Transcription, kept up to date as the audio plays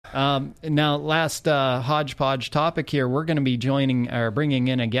Now, last hodgepodge topic here. We're going to be bringing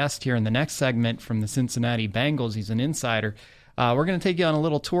in a guest here in the next segment from the Cincinnati Bengals. He's an insider. We're going to take you on a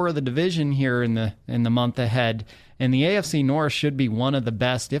little tour of the division here in the month ahead. And the AFC North should be one of the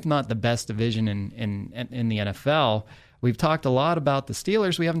best, if not the best division in the NFL. We've talked a lot about the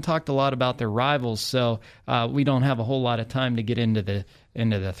Steelers. We haven't talked a lot about their rivals, so we don't have a whole lot of time to get into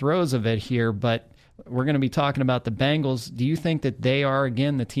the throes of it here. But we're going to be talking about the Bengals. Do you think that they are,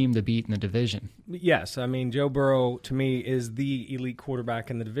 again, the team to beat in the division? Yes. I mean, Joe Burrow, to me, is the elite quarterback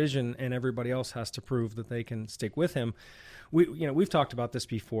in the division, and everybody else has to prove that they can stick with him. We've talked about this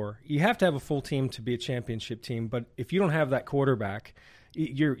before. You have to have a full team to be a championship team, but if you don't have that quarterback,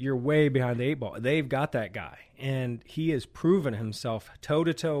 you're way behind the eight ball. They've got that guy, and he has proven himself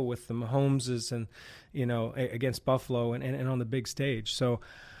toe-to-toe with the Mahomeses and, against Buffalo and on the big stage. So,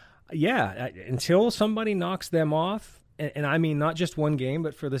 yeah, until somebody knocks them off, and I mean not just one game,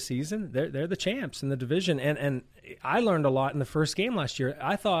 but for the season, they're the champs in the division. And I learned a lot in the first game last year.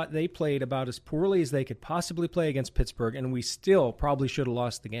 I thought they played about as poorly as they could possibly play against Pittsburgh, and we still probably should have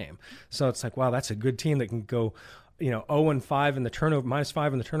lost the game. So it's like, wow, that's a good team that can go 0-5 in the turnover,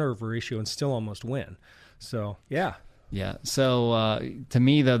 -5 in the turnover ratio, and still almost win. So, yeah. Yeah. So, to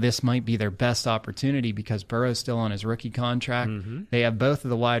me, though, this might be their best opportunity because Burrow's still on his rookie contract. Mm-hmm. They have both of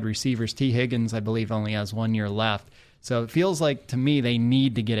the wide receivers. T. Higgins, I believe, only has 1 year left. So it feels like, to me, they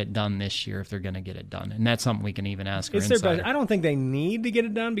need to get it done this year if they're going to get it done. And that's something we can even ask our insider. Their best. I don't think they need to get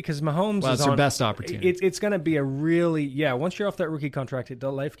it done because Mahomes is their best opportunity. It's going to be a really, once you're off that rookie contract,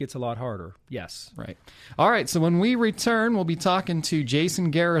 life gets a lot harder. Yes. Right. All right, so when we return, we'll be talking to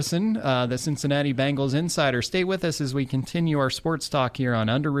Jason Garrison, the Cincinnati Bengals insider. Stay with us as we continue our sports talk here on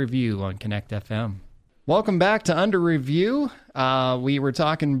Under Review on Connect FM. Welcome back to Under Review. We were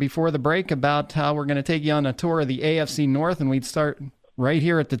talking before the break about how we're going to take you on a tour of the AFC North, and we'd start right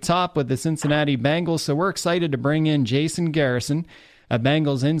here at the top with the Cincinnati Bengals. So we're excited to bring in Jason Garrison, a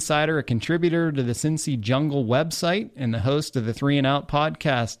Bengals insider, a contributor to the Cincy Jungle website, and the host of the 3 and Out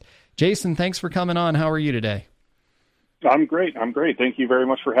podcast. Jason, thanks for coming on. How are you today? I'm great. Thank you very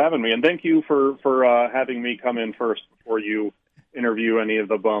much for having me, and thank you for having me come in first before you interview any of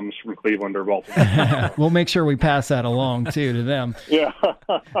the bums from Cleveland or Baltimore. We'll make sure we pass that along, too, to them. Yeah.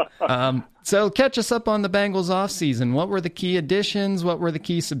 So catch us up on the Bengals offseason. What were the key additions? What were the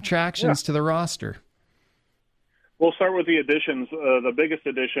key subtractions to the roster? We'll start with the additions. The biggest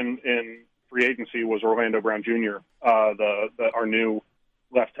addition in free agency was Orlando Brown Jr., our new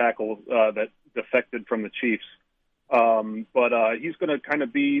left tackle that defected from the Chiefs. But he's going to kind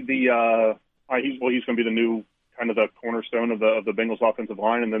of be he's going to be the new kind of the cornerstone of the Bengals offensive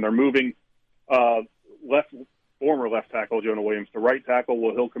line, and then they're moving former left tackle Jonah Williams to right tackle.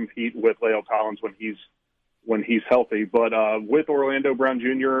 Well, he'll compete with La'el Collins when he's healthy. But with Orlando Brown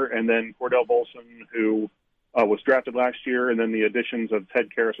Jr. and then Cordell Volson, who was drafted last year, and then the additions of Ted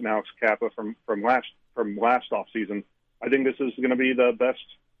Karras and Alex Kappa from last offseason, I think this is going to be the best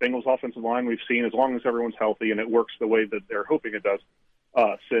Bengals offensive line we've seen as long as everyone's healthy and it works the way that they're hoping it does.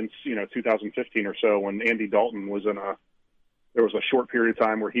 Since 2015 or so, when Andy Dalton was there was a short period of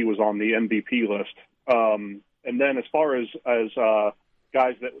time where he was on the MVP list. And then as far as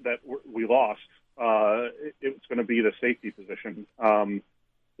guys that we lost, it's going to be the safety position.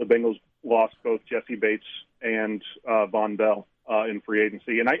 The Bengals lost both Jesse Bates and Von Bell in free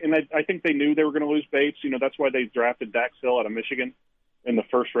agency, and I think they knew they were going to lose Bates. That's why they drafted Dax Hill out of Michigan in the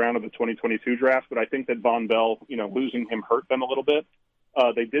first round of the 2022 draft. But I think that Von Bell, losing him hurt them a little bit.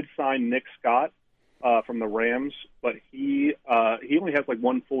 They did sign Nick Scott from the Rams, but he only has like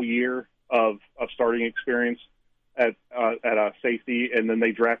 1 full year of starting experience at a safety, and then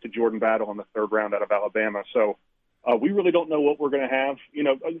they drafted Jordan Battle in the 3rd round out of Alabama. So we really don't know what we're going to have.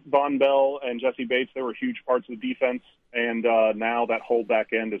 Von Bell and Jesse Bates, they were huge parts of the defense, and now that whole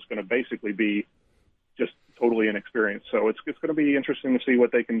back end is going to basically be just totally inexperienced. So it's going to be interesting to see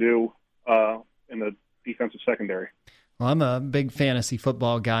what they can do in the defensive secondary. Well, I'm a big fantasy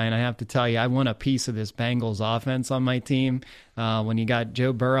football guy, and I have to tell you, I want a piece of this Bengals offense on my team when you got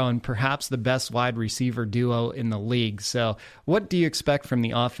Joe Burrow and perhaps the best wide receiver duo in the league. So what do you expect from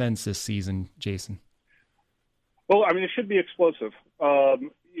the offense this season, Jason? Well, I mean, it should be explosive.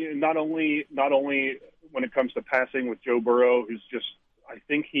 Not only when it comes to passing with Joe Burrow, who's just, I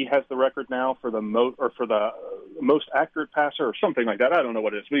think he has the record now for the most accurate passer or something like that. I don't know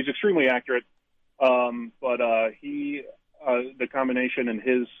what it is, but he's extremely accurate. The combination in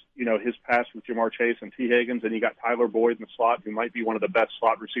his pass with Jamar Chase and T. Higgins, and you got Tyler Boyd in the slot, who might be one of the best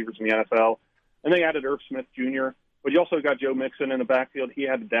slot receivers in the NFL. And they added Irv Smith Jr., but you also got Joe Mixon in the backfield. He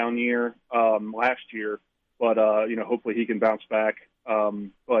had a down year last year, but hopefully he can bounce back.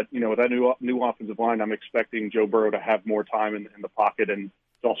 But with that new offensive line, I'm expecting Joe Burrow to have more time in the pocket and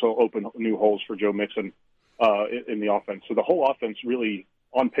to also open new holes for Joe Mixon in the offense. So the whole offense really,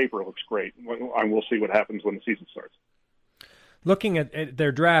 on paper, looks great. And we'll see what happens when the season starts. Looking at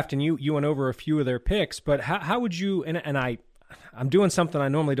their draft, and you went over a few of their picks, but how would you, and I'm doing something I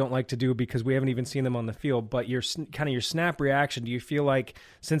normally don't like to do because we haven't even seen them on the field, but your snap reaction, do you feel like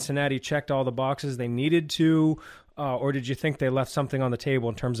Cincinnati checked all the boxes they needed to, or did you think they left something on the table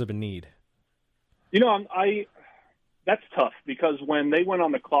in terms of a need? That's tough because when they went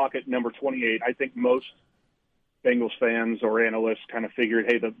on the clock at number 28, I think most Bengals fans or analysts kind of figured,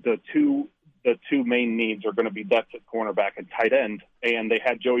 hey, the two main needs are going to be depth at cornerback and tight end, and they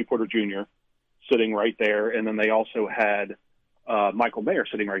had Joey Porter Jr. sitting right there, and then they also had Michael Mayer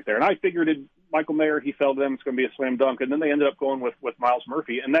sitting right there. And I figured Michael Mayer, he fell to them, it's going to be a slam dunk, and then they ended up going with Myles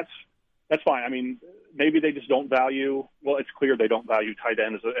Murphy, and that's fine. I mean, maybe they just don't value – well, it's clear they don't value tight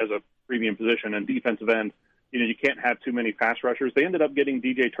end as a premium position, and defensive end, you can't have too many pass rushers. They ended up getting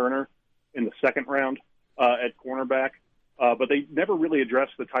DJ Turner in the second round at cornerback, but they never really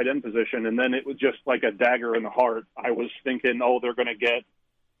addressed the tight end position, and then it was just like a dagger in the heart. I was thinking, they're going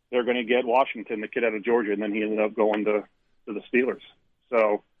to get Washington, the kid out of Georgia, and then he ended up going to the Steelers.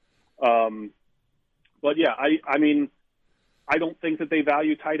 So, but yeah, I mean, I don't think that they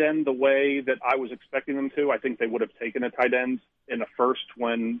value tight end the way that I was expecting them to. I think they would have taken a tight end in the first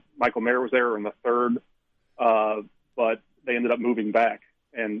when Michael Mayer was there, or in the third, but they ended up moving back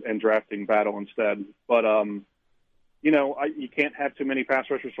and drafting Battle instead. But, you can't have too many pass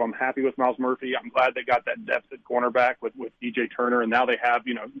rushers, so I'm happy with Myles Murphy. I'm glad they got that depth at cornerback with DJ Turner, and now they have,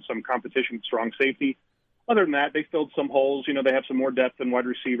 some competition with strong safety. Other than that, they filled some holes. They have some more depth in wide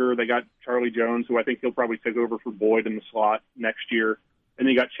receiver. They got Charlie Jones, who I think he'll probably take over for Boyd in the slot next year. And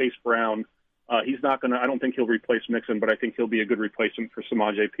then you got Chase Brown. He's not going to – I don't think he'll replace Mixon, but I think he'll be a good replacement for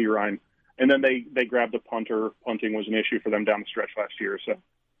Samaje Perine. And then they grabbed a punter. Punting was an issue for them down the stretch last year. So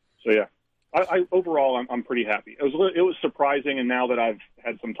yeah. Overall, I'm pretty happy. It was surprising, and now that I've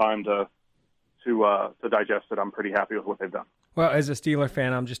had some time to digest it, I'm pretty happy with what they've done. Well, as a Steeler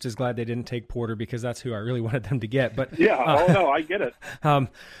fan, I'm just as glad they didn't take Porter because that's who I really wanted them to get. But yeah, I get it.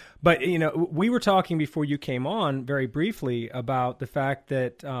 But we were talking before you came on very briefly about the fact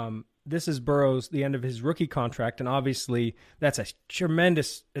that this is Burrow's the end of his rookie contract, and obviously that's a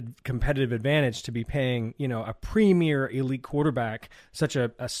tremendous competitive advantage to be paying a premier elite quarterback such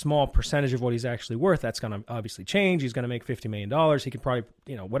a small percentage of what he's actually worth. That's going to obviously change. He's going to make $50 million. He could probably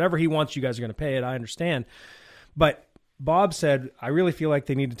whatever he wants, you guys are going to pay it. I understand, but Bob said, I really feel like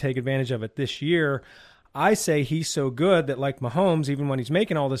they need to take advantage of it this year. I say he's so good that, like Mahomes, even when he's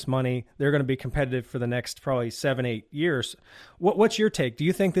making all this money, they're going to be competitive for the next probably 7-8 years. What's your take? Do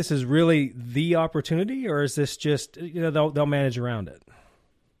you think this is really the opportunity, or is this just they'll manage around it?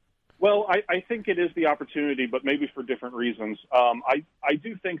 Well, I think it is the opportunity, but maybe for different reasons. I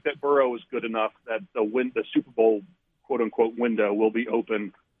do think that Burrow is good enough that the Super Bowl quote unquote window will be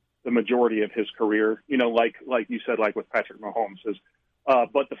open the majority of his career, like you said, like with Patrick Mahomes is.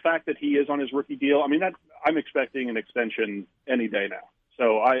 But the fact that he is on his rookie deal, I mean, I'm expecting an extension any day now.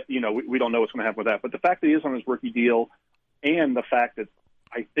 So we don't know what's going to happen with that. But the fact that he is on his rookie deal, and the fact that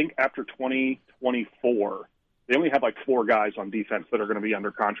I think after 2024, they only have like 4 guys on defense that are going to be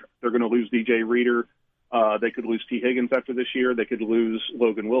under contract. They're going to lose DJ Reader. They could lose T. Higgins after this year. They could lose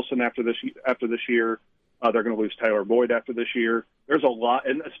Logan Wilson after this year. They're going to lose Tyler Boyd after this year. There's a lot,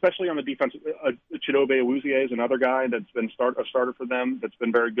 and especially on the defense, Chidobe Awuzie is another guy that's been a starter for them that's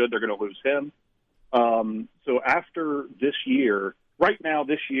been very good. They're going to lose him. So after this year, right now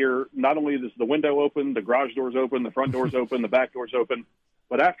this year, not only is the window open, the garage door's open, the front door's open, the back door's open,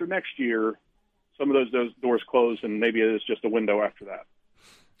 but after next year, some of those doors close, and maybe it is just a window after that.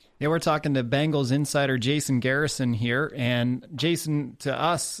 Yeah, we're talking to Bengals insider Jason Garrison here. And Jason, to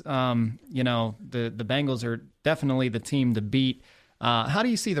us, the Bengals are definitely the team to beat. How do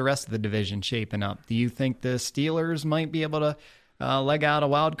you see the rest of the division shaping up? Do you think the Steelers might be able to leg out a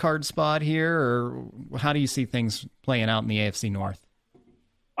wild card spot here, or how do you see things playing out in the AFC North?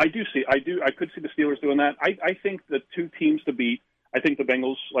 I could see the Steelers doing that. I think the two teams to beat, I think the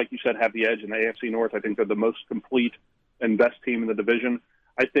Bengals, like you said, have the edge in the AFC North. I think they're the most complete and best team in the division.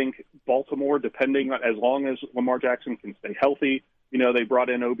 I think Baltimore, as long as Lamar Jackson can stay healthy, they brought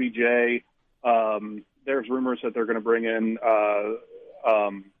in OBJ. There's rumors that they're going to bring in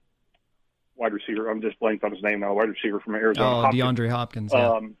wide receiver. I'm just blanked on his name now. Wide receiver from Arizona. DeAndre Hopkins.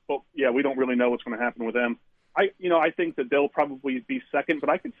 Yeah. But yeah, we don't really know what's going to happen with them. I think that they'll probably be second, but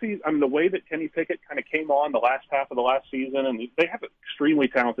I could see, the way that Kenny Pickett kind of came on the last half of the last season, and they have an extremely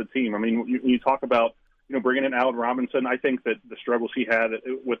talented team. I mean, you talk about, bringing in Allen Robinson, I think that the struggles he had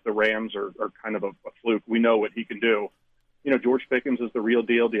with the Rams are kind of a fluke. We know what he can do. George Pickens is the real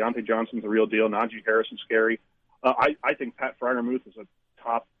deal. Deontay Johnson's the real deal. Najee Harris is scary. I think Pat Freiermuth is a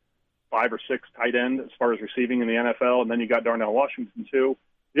top 5 or 6 tight end as far as receiving in the NFL, and then you got Darnell Washington too.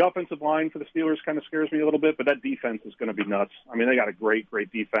 The offensive line for the Steelers kind of scares me a little bit, but that defense is going to be nuts. I mean, they got a great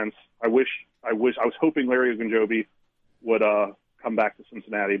defense. I was hoping Larry Ogunjobi would come back to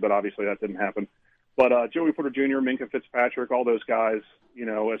Cincinnati, but obviously that didn't happen. But Joey Porter Jr., Minkah Fitzpatrick, all those guys,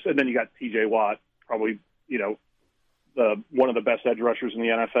 and then you got T.J. Watt, probably, one of the best edge rushers in the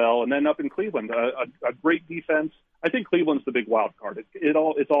NFL, and then up in Cleveland, a great defense. I think Cleveland's the big wild card. It's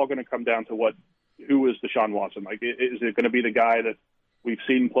all going to come down to who is Deshaun Watson? Like, is it going to be the guy that we've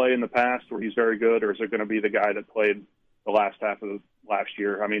seen play in the past where he's very good, or is it going to be the guy that played the last half of last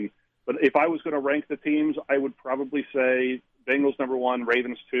year? I mean, but if I was going to rank the teams, I would probably say Bengals number 1,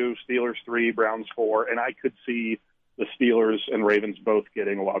 Ravens 2, Steelers 3, Browns 4, and I could see the Steelers and Ravens both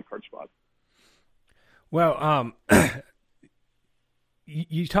getting a wild card spot. Well,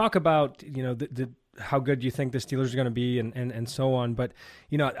 you talk about how good you think the Steelers are going to be and so on, but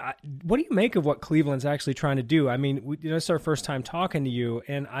what do you make of what Cleveland's actually trying to do? I mean, it's our first time talking to you,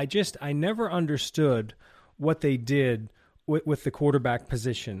 and I never understood what they did with the quarterback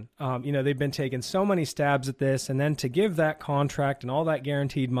position. They've been taking so many stabs at this, and then to give that contract and all that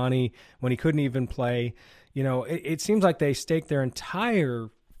guaranteed money when he couldn't even play, it seems like they staked their entire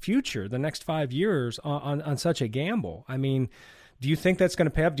future, the next 5 years, on such a gamble. I mean, do you think that's going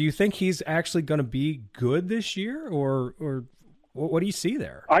to pay off? Do you think he's actually going to be good this year, or what do you see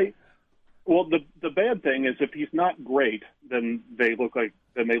there? Well, the bad thing is if he's not great, then they look like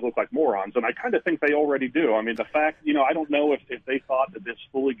morons, and I kind of think they already do. I mean, the fact, I don't know if they thought that this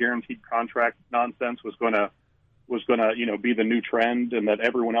fully guaranteed contract nonsense was going to be the new trend, and that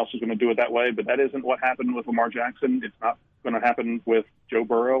everyone else is going to do it that way. But that isn't what happened with Lamar Jackson. It's not going to happen with Joe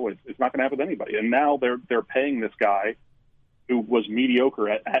Burrow. It's not going to happen with anybody. And now they're paying this guy who was mediocre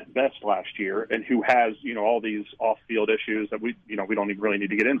at best last year, and who has all these off-field issues that we don't even really need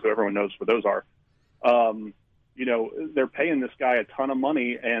to get into. Everyone knows what those are. They're paying this guy a ton of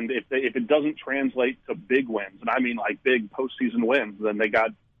money, and if it doesn't translate to big wins, and I mean like big postseason wins, then they got,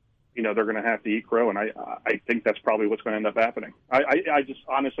 they're going to have to eat crow, and I think that's probably what's going to end up happening. I just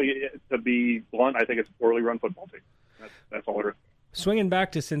honestly, to be blunt, I think it's a poorly run football team. That's all it is. Swinging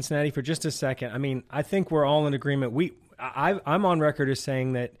back to Cincinnati for just a second, I mean, I think we're all in agreement. I'm on record as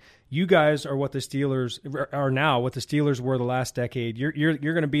saying that you guys are what the Steelers are now, what the Steelers were the last decade. You're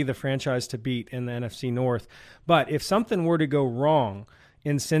going to be the franchise to beat in the NFC North. But if something were to go wrong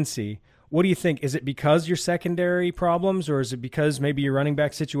in Cincy, what do you think? Is it because your secondary problems, or is it because maybe your running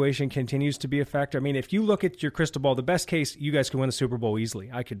back situation continues to be a factor? I mean, if you look at your crystal ball, the best case, you guys could win the Super Bowl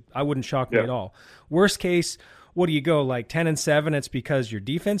easily. I wouldn't shock me at all. Worst case, what do you go, like 10-7? It's because your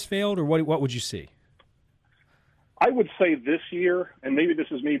defense failed, or what would you see? I would say this year, and maybe this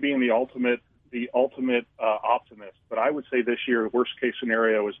is me being the ultimate optimist, but I would say this year, worst case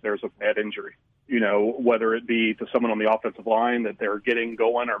scenario is there's a bad injury. Whether it be to someone on the offensive line that they're getting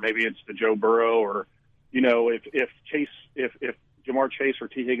going, or maybe it's to Joe Burrow, or if Jamar Chase or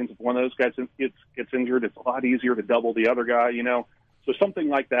T. Higgins, if one of those guys gets injured, it's a lot easier to double the other guy. So something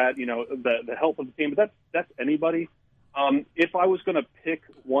like that. The health of the team, but that's anybody. If I was going to pick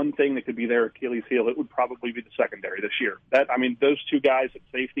one thing that could be their Achilles heel, it would probably be the secondary this year. Those two guys at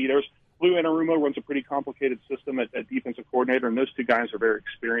safety, Lou Anarumo runs a pretty complicated system at defensive coordinator, and those two guys are very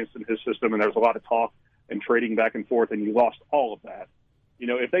experienced in his system, and there's a lot of talk and trading back and forth, and you lost all of that.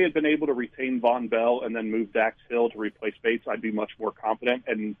 If they had been able to retain Von Bell and then move Dax Hill to replace Bates, I'd be much more confident.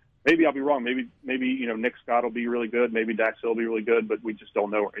 And maybe I'll be wrong. Maybe Nick Scott will be really good. Maybe Dax Hill will be really good, but we just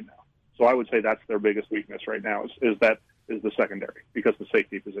don't know right now. So I would say that's their biggest weakness right now is the secondary, because the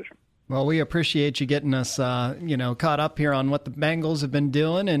safety position. Well, we appreciate you getting us, caught up here on what the Bengals have been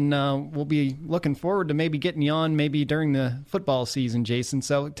doing, and we'll be looking forward to maybe getting you on maybe during the football season, Jason.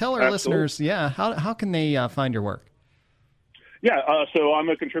 So tell our listeners, how can they find your work? So I'm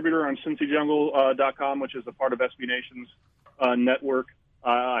a contributor on CincyJungle.com, which is a part of SB Nation's network.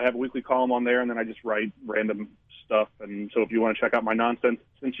 I have a weekly column on there, and then I just write random stuff. And so if you want to check out my nonsense,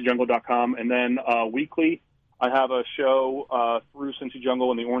 CincyJungle.com. And then weekly, I have a show through Cincy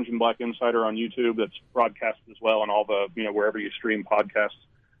Jungle and the Orange and Black Insider on YouTube that's broadcasted as well on all the, wherever you stream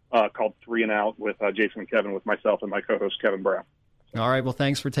podcasts, called 3 and Out with Jason and Kevin, with myself and my co-host Kevin Brown. All right. Well,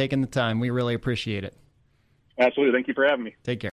 thanks for taking the time. We really appreciate it. Absolutely. Thank you for having me. Take care.